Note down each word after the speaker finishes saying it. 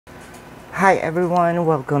Hi everyone,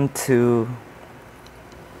 welcome to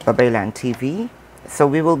Babaylantv. So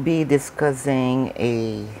we will be discussing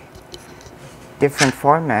a different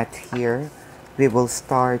format here. We will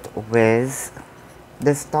start with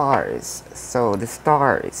the stars. So the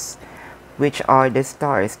stars, which are the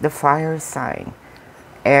stars? The fire sign,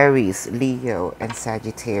 Aries, Leo, and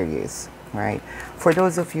Sagittarius, right? For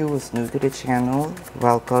those of you who's new to the channel,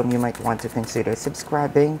 welcome. You might want to consider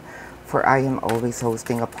subscribing, for I am always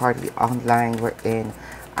hosting a party online wherein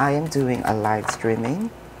I am doing a live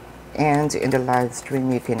streaming, and in the live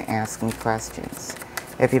stream you can ask me questions.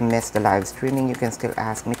 If you missed the live streaming, you can still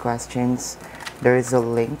ask me questions. There is a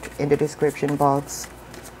link in the description box.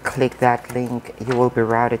 Click that link, you will be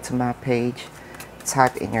routed to my page.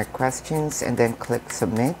 Type in your questions and then click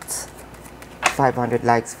submit. 500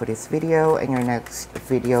 likes for this video and your next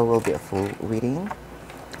video will be a full reading.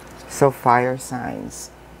 So fire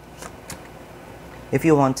signs, if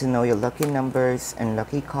you want to know your lucky numbers and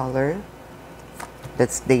lucky color,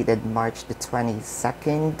 that's dated March the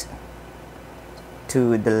 22nd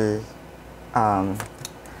to the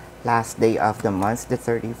last day of the month, the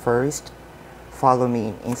 31st. Follow me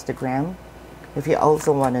on Instagram. If you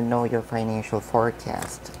also want to know your financial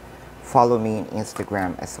forecast, follow me on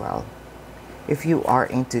Instagram as well. If you are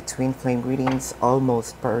into twin flame readings,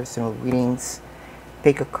 almost personal readings,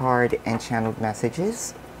 pick a card and channel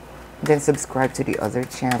messages. Then subscribe to the other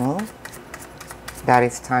channel. That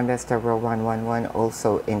is Timeless Tarot 111,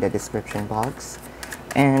 also in the description box.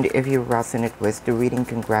 And if you resonate with the reading,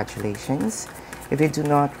 congratulations. If you do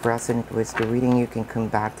not resonate with the reading, you can come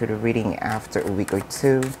back to the reading after a week or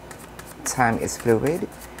two. Time is fluid.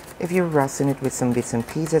 If you resonate with some bits and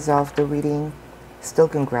pieces of the reading, still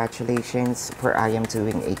congratulations, for I am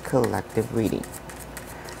doing a collective reading.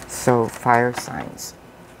 So fire signs,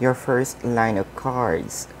 your first line of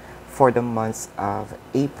cards for the month of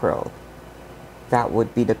April, that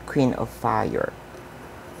would be the Queen of Fire,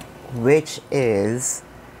 which is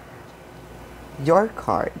your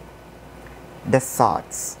card, the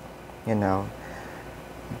thoughts, you know.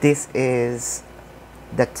 This is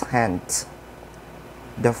the 10th,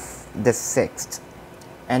 the 6th,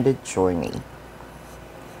 and the journey.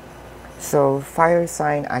 So fire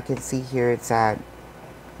sign, I can see here that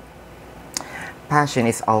passion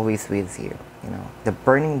is always with you, you know. The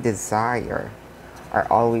burning desire are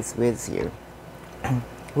always with you.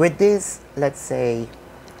 With this, let's say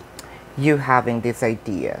you having this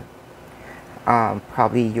idea,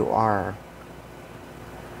 probably you are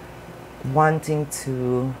wanting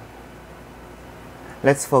to,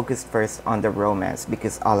 let's focus first on the romance,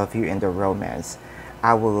 because all of you in the romance,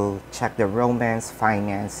 I will check the romance,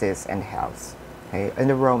 finances, and health. Okay, in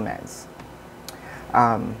the romance,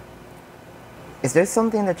 is there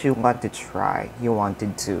something that you want to try, you want to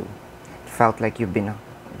do? It felt like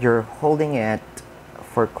you're holding it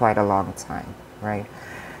for quite a long time, right?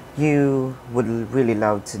 You would really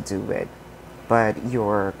love to do it, but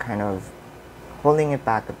you're kind of holding it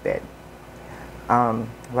back a bit.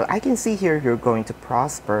 Well, I can see here you're going to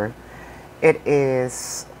prosper. It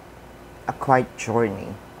is a quiet journey.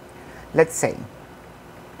 Let's say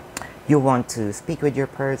you want to speak with your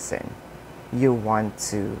person. You want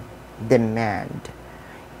to demand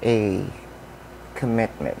a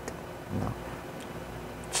commitment. You know.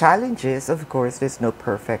 Challenges, of course, there's no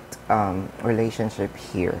perfect relationship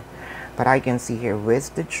here. But I can see here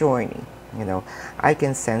with the journey, you know, I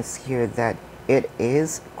can sense here that it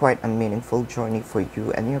is quite a meaningful journey for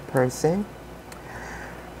you and your person.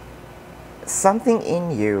 Something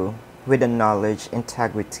in you with the knowledge,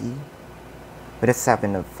 integrity, with the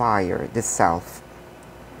 7 of fire, the self,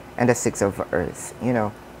 and the 6 of earth, you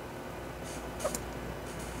know.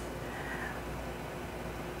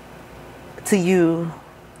 To you,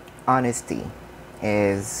 honesty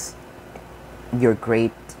is your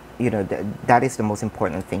great, you know, that is the most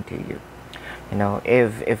important thing to you. You know,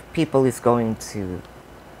 if people is going to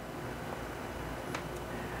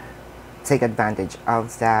take advantage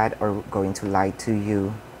of that or going to lie to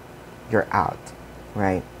you, you're out,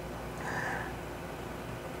 right?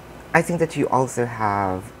 I think that you also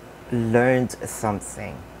have learned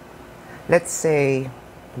something. Let's say,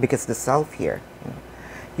 because the self here, you know,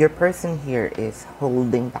 your person here is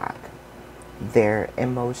holding back their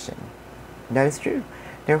emotion. That is true.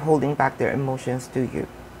 They're holding back their emotions to you.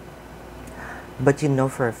 But you know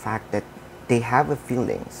for a fact that they have a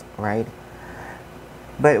feelings, right?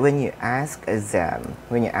 But when you ask them,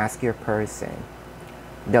 when you ask your person,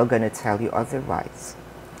 they're gonna tell you otherwise.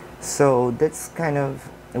 So that's kind of,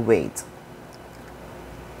 wait,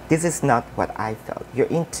 this is not what I felt. Your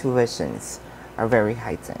intuitions are very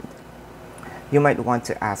heightened. You might want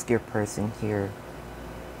to ask your person here,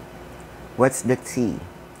 What's the tea,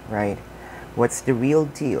 right? What's the real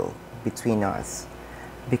deal between us?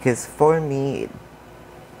 Because for me,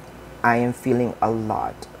 I am feeling a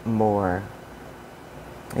lot more,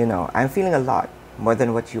 I'm feeling a lot more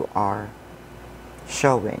than what you are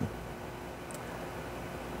showing.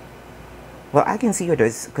 Well, I can see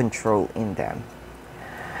there's control in them.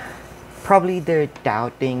 Probably they're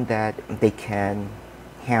doubting that they can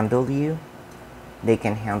handle you, they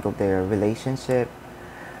can handle their relationship.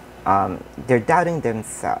 They're doubting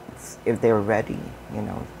themselves if they're ready,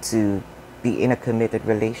 to be in a committed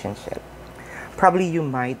relationship. Probably you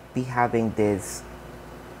might be having this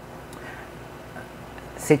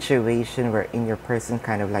situation where in your person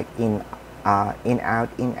kind of like in out,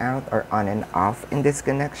 or on and off in this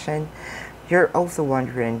connection. You're also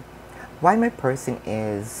wondering why my person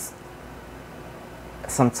is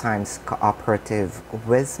sometimes cooperative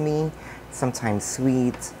with me, sometimes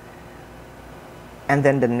sweet, and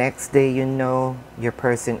then the next day your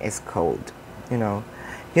person is cold. You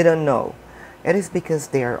don't know. It is because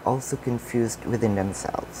they are also confused within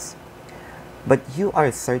themselves. But you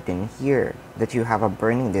are certain here that you have a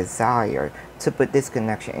burning desire to put this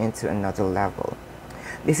connection into another level.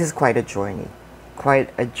 This is quite a journey.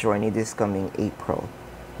 Quite a journey this coming April.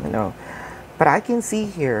 But I can see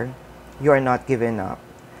here you are not giving up.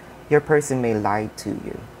 Your person may lie to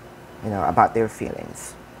you, about their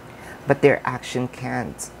feelings. But their action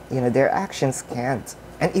can't. Their actions can't.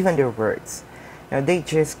 And even their words. They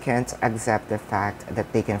just can't accept the fact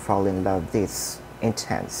that they can fall in love this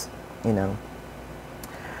intense.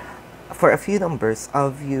 For a few numbers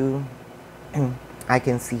of you, I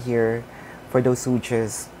can see here, for those who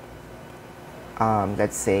just,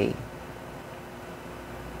 let's say,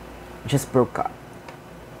 just broke up.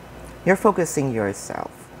 You're focusing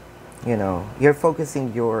yourself. You're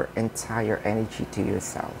focusing your entire energy to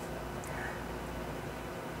yourself.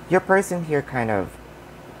 Your person here kind of,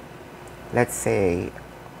 let's say,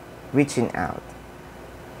 reaching out,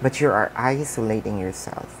 but you are isolating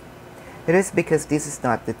yourself. It is because this is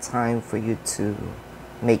not the time for you to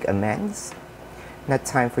make amends, not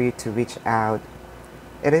time for you to reach out.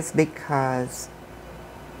 It is because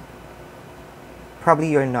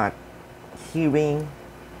probably you're not hearing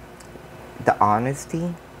the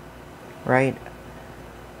honesty, right?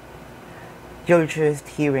 You're just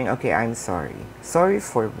hearing, okay, I'm sorry. Sorry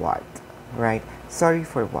for what, right? Sorry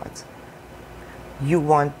for what? You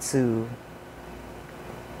want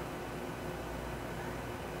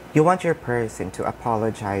your person to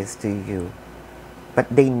apologize to you, but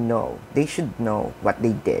they should know what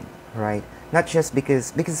they did, right? Not just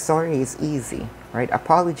because sorry is easy, right?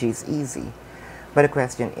 Apology is easy. But the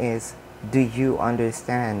question is, do you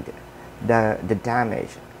understand the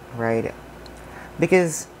damage, right?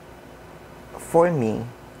 Because for me,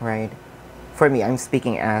 right? For me, I'm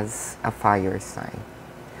speaking as a fire sign.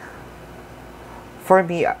 For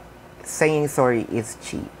me, saying sorry is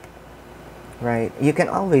cheap, right? You can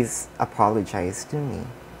always apologize to me.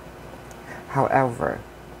 However,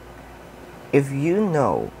 if you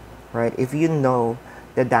know, right? If you know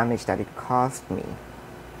the damage that it caused me,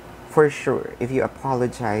 for sure, if you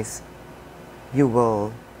apologize, you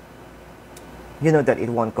will, that it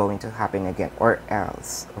won't going to happen again, or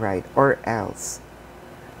else, right? Or else,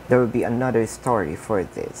 there will be another story for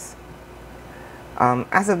this.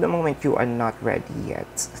 As of the moment, you are not ready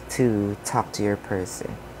yet to talk to your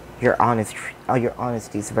person. Your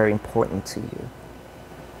honesty is very important to you.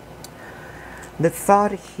 The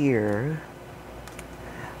thought here,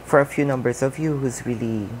 for a few numbers of you who's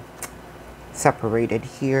really separated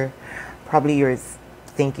here, probably you're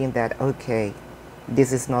thinking that, okay,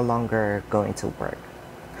 this is no longer going to work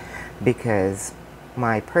because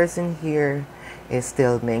my person here is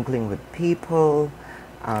still mingling with people,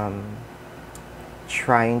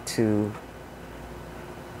 trying to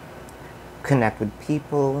connect with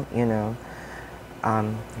people,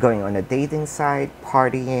 going on a dating site,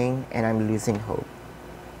 partying, and I'm losing hope.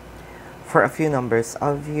 For a few numbers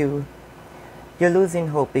of you, you're losing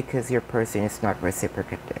hope because your person is not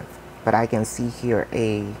reciprocative. But I can see here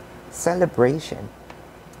a celebration.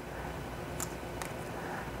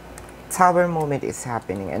 Tower moment is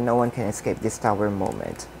happening and no one can escape this tower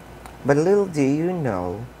moment. But little do you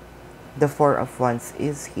know, the Four of Wands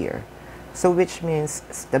is here. So which means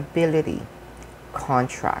stability,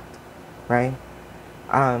 contract, right?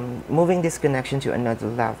 Moving this connection to another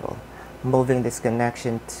level. Moving this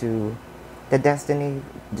connection to the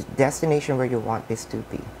destination where you want this to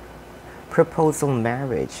be. Proposal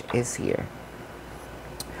marriage is here.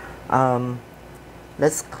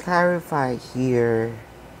 Let's clarify here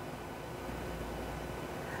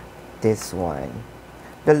this one.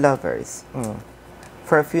 The Lovers.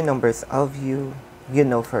 For a few numbers of you, you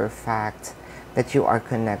know for a fact that you are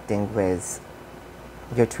connecting with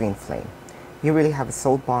your twin flame. You really have a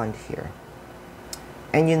soul bond here.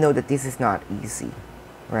 And you know that this is not easy,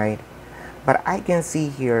 right? But I can see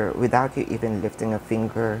here, without you even lifting a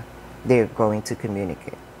finger, they're going to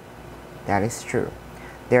communicate. That is true.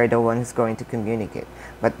 They're the one who's going to communicate.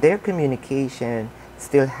 But their communication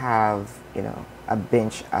still have, you know, a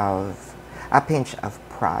pinch of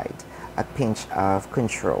pride, a pinch of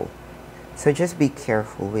control. So just be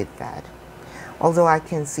careful with that. Although I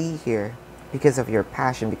can see here, because of your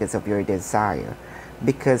passion, because of your desire,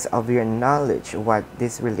 because of your knowledge what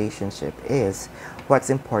this relationship is, what's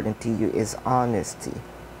important to you is honesty.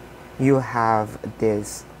 You have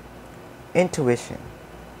this intuition,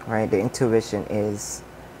 right? The intuition is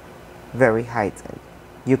very heightened.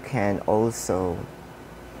 You can also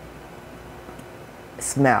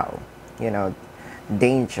smell, you know,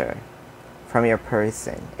 danger from your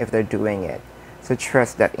person if they're doing it. So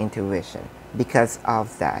trust that intuition. Because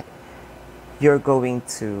of that, you're going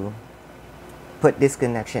to put this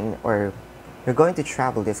connection, or you're going to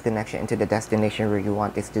travel this connection into the destination where you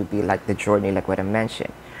want this to be, like the journey, like what I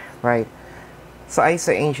mentioned, right? So I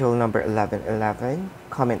say angel number 1111.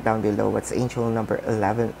 Comment down below what's angel number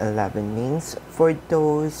 1111 means. For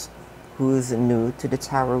those who's new to the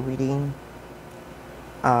tarot reading,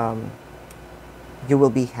 you will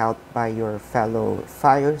be helped by your fellow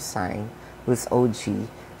fire sign who's OG.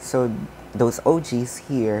 So those OGs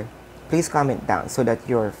here, please comment down so that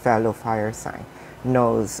your fellow fire sign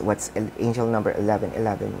knows what's angel number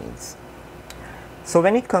 1111 means. So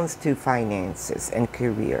when it comes to finances and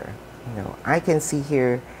career, you know, I can see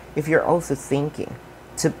here, if you're also thinking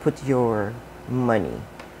to put your money,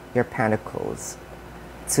 your pentacles,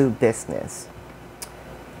 to business,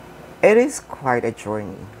 it is quite a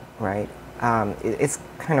journey, right? It's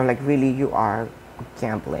kind of like really you are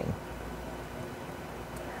gambling.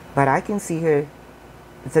 But I can see here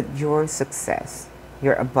that your success,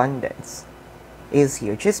 your abundance is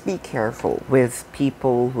here. Just be careful with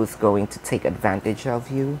people who's going to take advantage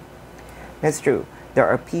of you. That's true. There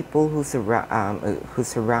are people who's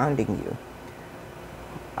surrounding you,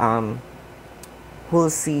 who'll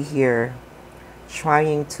see here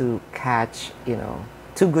trying to catch, you know,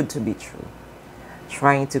 too good to be true.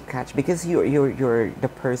 Trying to catch, because you're the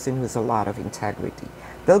person who's a lot of integrity.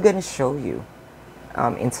 They're gonna show you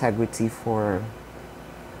integrity for,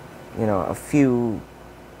 you know, a few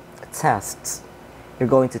tests. You're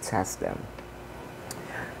going to test them.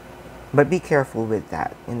 But be careful with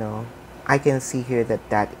that, you know. I can see here that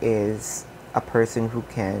that is a person who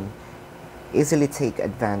can easily take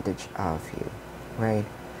advantage of you, right?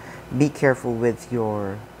 Be careful with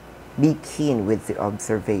be keen with the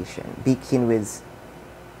observation. Be keen with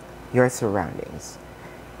your surroundings.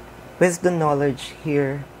 With the knowledge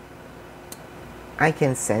here, I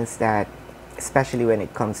can sense that, especially when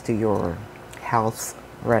it comes to your health,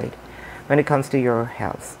 right? When it comes to your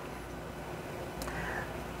health,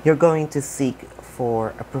 you're going to seek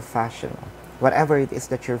for a professional, whatever it is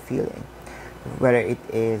that you're feeling, whether it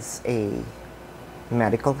is a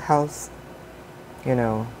medical health, you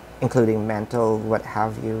know, including mental, what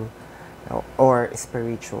have you, or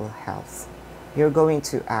spiritual health. You're going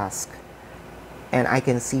to ask, and I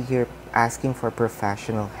can see here asking for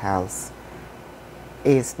professional health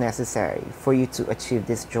is necessary for you to achieve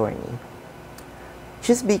this journey.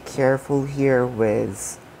 Just be careful here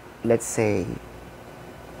with, let's say,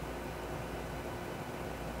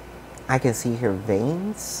 I can see here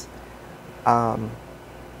veins.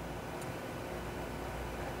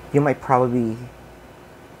 You might probably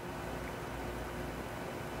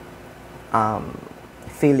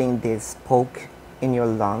feeling this poke in your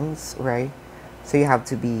lungs, right? So you have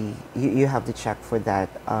to be, you have to check for that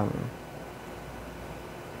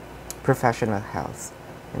professional health.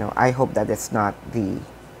 You know, I hope that it's not the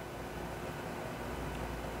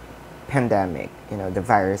pandemic, you know, the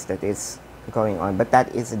virus that is going on, but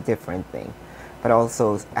that is a different thing. But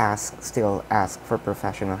also still ask for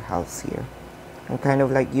professional health here. And kind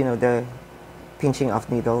of like, you know, the pinching of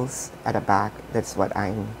needles at the back, that's what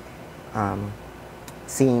I'm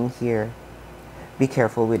seeing here. Be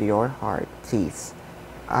careful with your heart, please.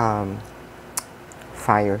 Fire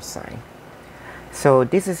sign. So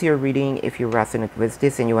this is your reading. If you resonate with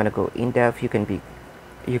this and you want to go in depth,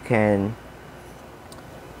 you can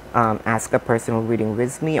ask a personal reading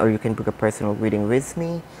with me, or you can book a personal reading with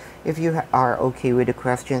me. If you are okay with the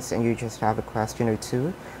questions and you just have a question or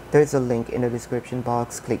two, there's a link in the description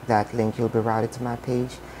box. Click that link, you'll be routed to my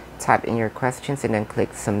page. Type in your questions and then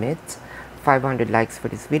click submit. 500 likes for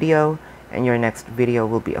this video, and your next video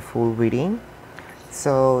will be a full reading.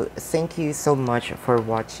 So thank you so much for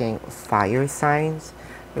watching Fire Signs.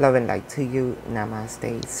 Love and light to you.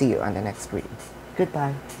 Namaste. See you on the next reading.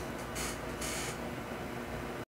 Goodbye.